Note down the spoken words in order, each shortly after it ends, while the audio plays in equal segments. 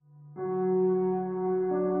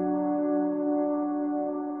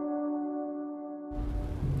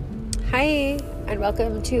Hi, and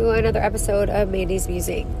welcome to another episode of Mandy's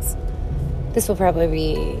Musings. This will probably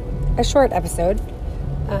be a short episode.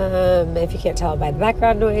 If you can't tell by the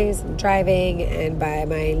background noise, I'm driving, and by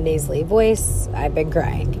my nasally voice, I've been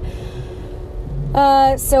crying.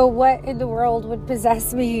 So what in the world would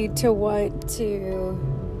possess me to want to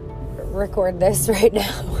record this right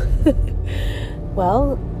now?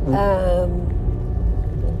 Well,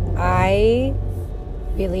 I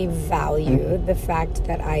really value the fact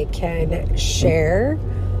that I can share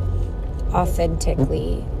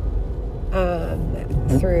authentically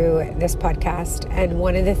through this podcast. And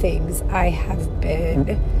one of the things I have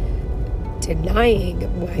been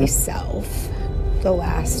denying myself the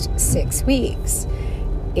last 6 weeks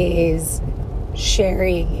is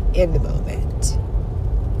sharing in the moment,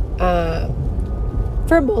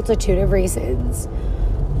 for a multitude of reasons.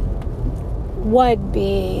 One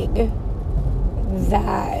being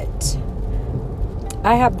that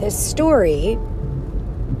I have this story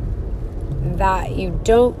that you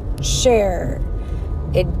don't share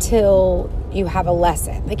until you have a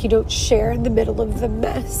lesson. Like, you don't share in the middle of the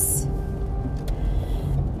mess.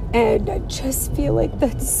 And I just feel like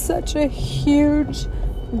that's such a huge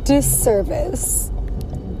disservice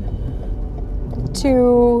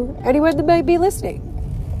to anyone that might be listening.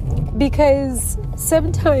 Because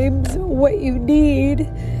sometimes what you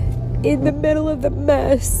need in the middle of the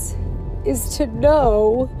mess is to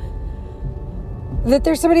know that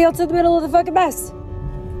there's somebody else in the middle of the fucking mess.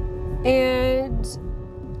 And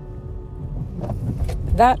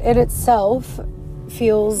that in itself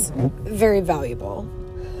feels very valuable.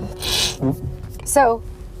 So,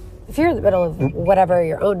 if you're in the middle of whatever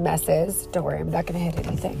your own mess is, don't worry, I'm not going to hit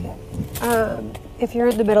anything. If you're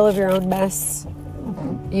in the middle of your own mess,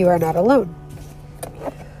 you are not alone.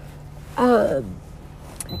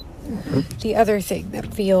 The other thing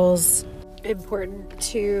that feels important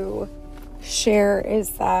to share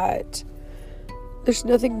is that there's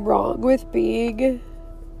nothing wrong with being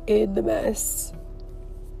in the mess.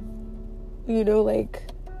 You know, like,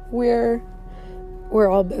 we're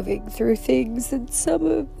all moving through things, and some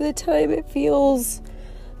of the time it feels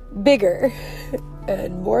bigger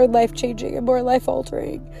and more life-changing and more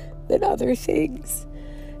life-altering than other things.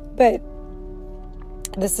 But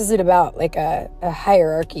this isn't about like a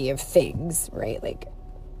hierarchy of things, right? Like,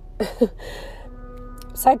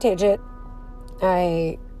 side tangent,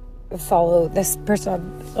 I follow this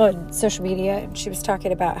person on social media, and she was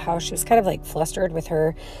talking about how she was kind of like flustered with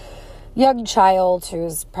her young child,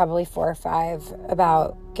 who's probably 4 or 5,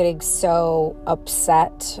 about getting so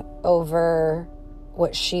upset over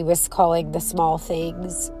what she was calling the small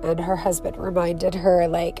things. And her husband reminded her,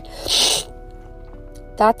 like,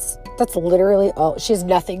 that's literally all. She has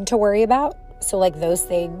nothing to worry about. So, like, those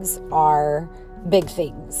things are big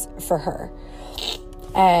things for her.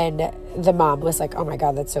 And the mom was like, oh my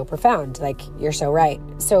God, that's so profound. Like, you're so right.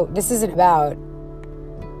 So this isn't about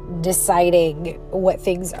deciding what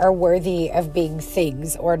things are worthy of being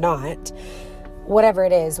things or not. Whatever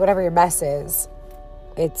it is, whatever your mess is,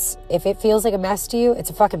 if it feels like a mess to you,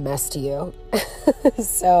 it's a fucking mess to you.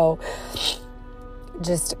 So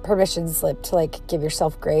just permission slip to, like, give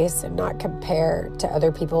yourself grace and not compare to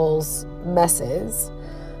other people's messes.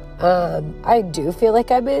 I do feel like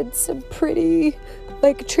I'm in some pretty,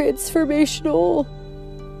 like, transformational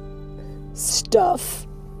stuff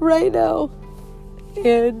right now.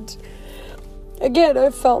 And again, I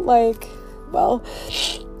felt like, well,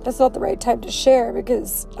 that's not the right time to share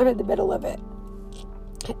because I'm in the middle of it.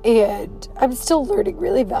 And I'm still learning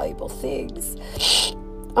really valuable things.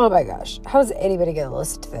 Oh my gosh, how is anybody going to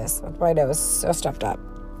listen to this with my nose so stuffed up?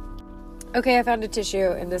 Okay, I found a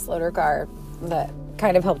tissue in this loaner car that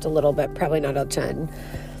kind of helped a little bit, probably not a ton.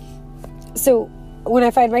 So when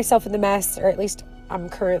I find myself in the mess, or at least I'm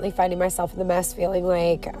currently finding myself in the mess, feeling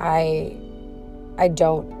like I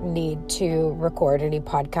don't need to record any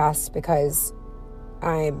podcasts because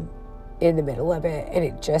I'm in the middle of it and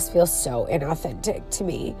it just feels so inauthentic to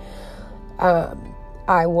me.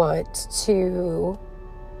 I want to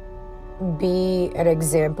be an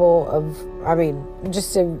example of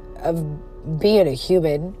being a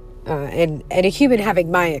human, and a human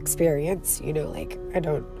having my experience, you know, like, I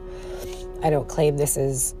don't claim this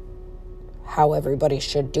is how everybody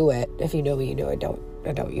should do it. If you know me, you know I don't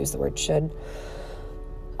use the word should.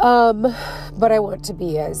 But I want to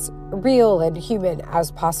be as real and human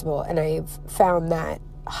as possible. And I've found that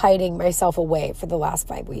hiding myself away for the last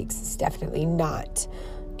 5 weeks is definitely not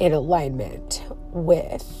in alignment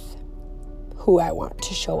with who I want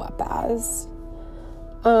to show up as.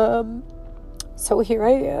 So here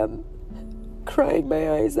I am, crying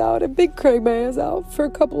my eyes out. I've been crying my eyes out for a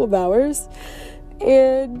couple of hours.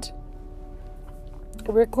 And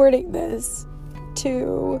recording this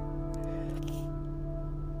to,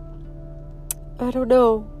 I don't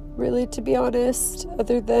know, really, to be honest,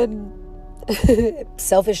 other than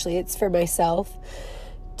selfishly, it's for myself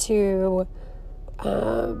to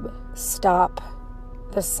stop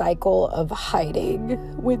the cycle of hiding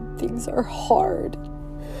when things are hard,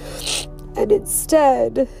 and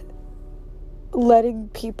instead letting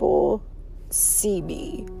people see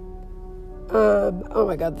me. Oh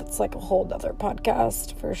my God, that's like a whole nother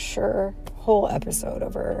podcast for sure. Whole episode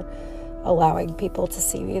over allowing people to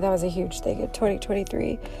see me. That was a huge thing in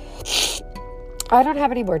 2023. I don't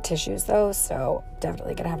have any more tissues though, so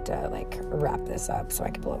definitely gonna have to like wrap this up so I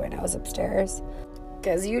can blow my nose upstairs.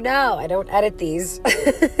 Because I don't edit these.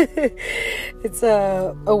 It's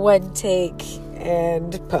a one take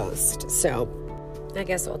and post. So I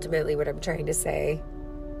guess ultimately what I'm trying to say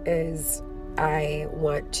is I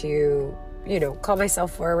want to, call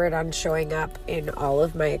myself forward on showing up in all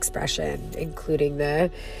of my expression, including the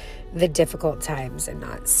difficult times, and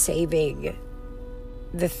not saving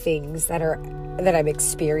the things that I'm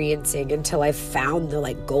experiencing until I've found the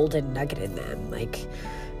like golden nugget in them. Like,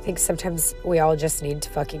 I think sometimes we all just need to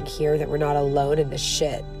fucking hear that we're not alone in this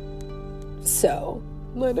shit. So,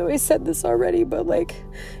 I know I said this already, but like,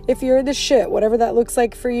 if you're in the shit, whatever that looks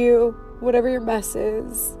like for you, whatever your mess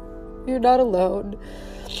is, you're not alone.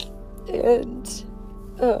 And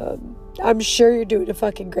I'm sure you're doing a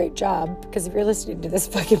fucking great job, because if you're listening to this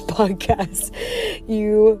fucking podcast,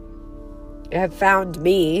 you have found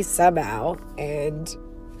me somehow and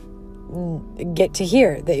get to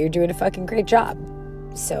hear that you're doing a fucking great job.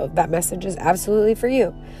 So that message is absolutely for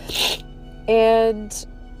you. And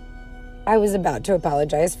I was about to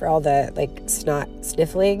apologize for all the like snot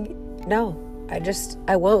sniffling. No,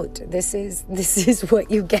 I won't. This is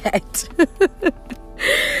what you get.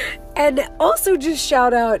 And also just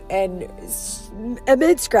shout out and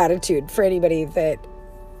immense gratitude for anybody that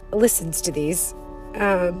listens to these.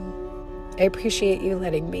 I appreciate you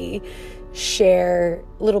letting me share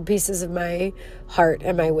little pieces of my heart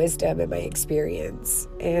and my wisdom and my experience,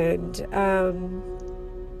 and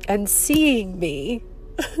seeing me.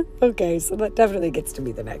 Okay, so that definitely gets to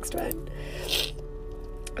be the next one.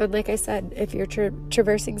 And like I said, if you're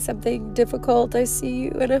traversing something difficult, I see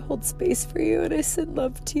you and I hold space for you and I send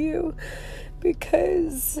love to you,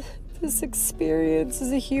 because this experience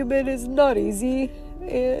as a human is not easy,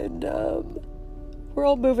 and we're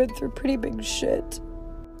all moving through pretty big shit.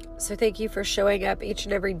 So thank you for showing up each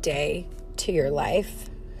and every day to your life,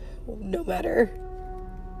 no matter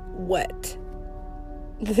what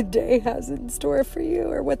the day has in store for you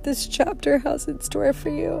or what this chapter has in store for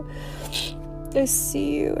you. I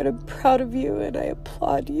see you and I'm proud of you and I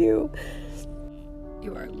applaud you.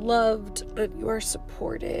 You are loved and you are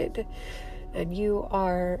supported and you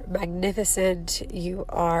are magnificent. You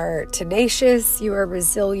are tenacious. You are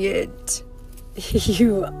resilient.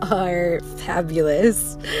 You are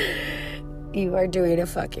fabulous. You are doing a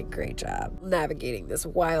fucking great job navigating this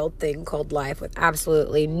wild thing called life with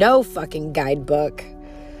absolutely no fucking guidebook.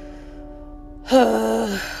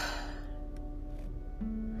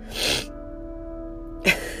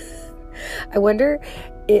 I wonder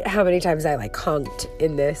how many times I like honked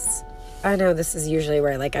in this. I know this is usually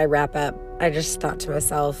where like I wrap up. I just thought to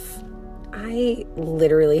myself, I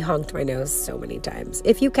literally honked my nose so many times.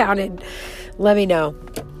 If you counted, let me know.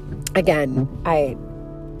 Again, I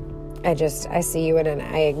see you and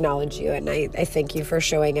I acknowledge you, and I thank you for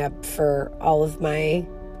showing up for all of my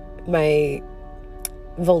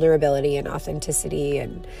vulnerability and authenticity,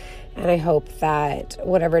 and I hope that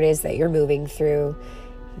whatever it is that you're moving through,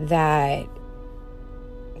 that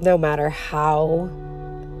no matter how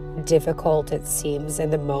difficult it seems in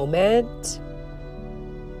the moment,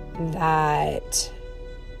 that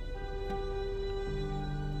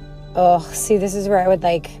this is where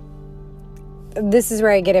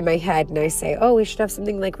I get in my head and I say, oh, we should have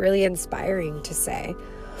something like really inspiring to say.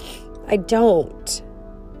 I don't,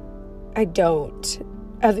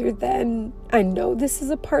 other than I know this is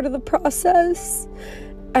a part of the process,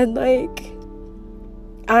 and like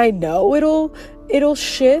I know it'll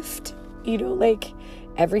shift, like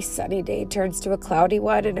every sunny day turns to a cloudy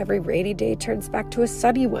one and every rainy day turns back to a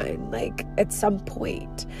sunny one, like at some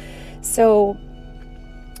point. So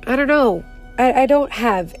I don't know. I don't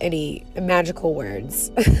have any magical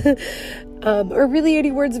words or really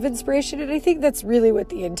any words of inspiration. And I think that's really what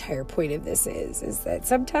the entire point of this is that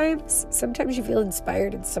sometimes you feel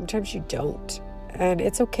inspired and sometimes you don't. And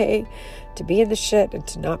it's okay to be in the shit and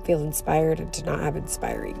to not feel inspired and to not have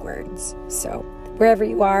inspiring words. So wherever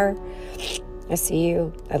you are, I see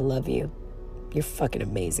you. I love you. You're fucking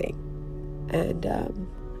amazing. And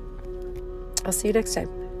I'll see you next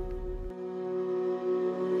time.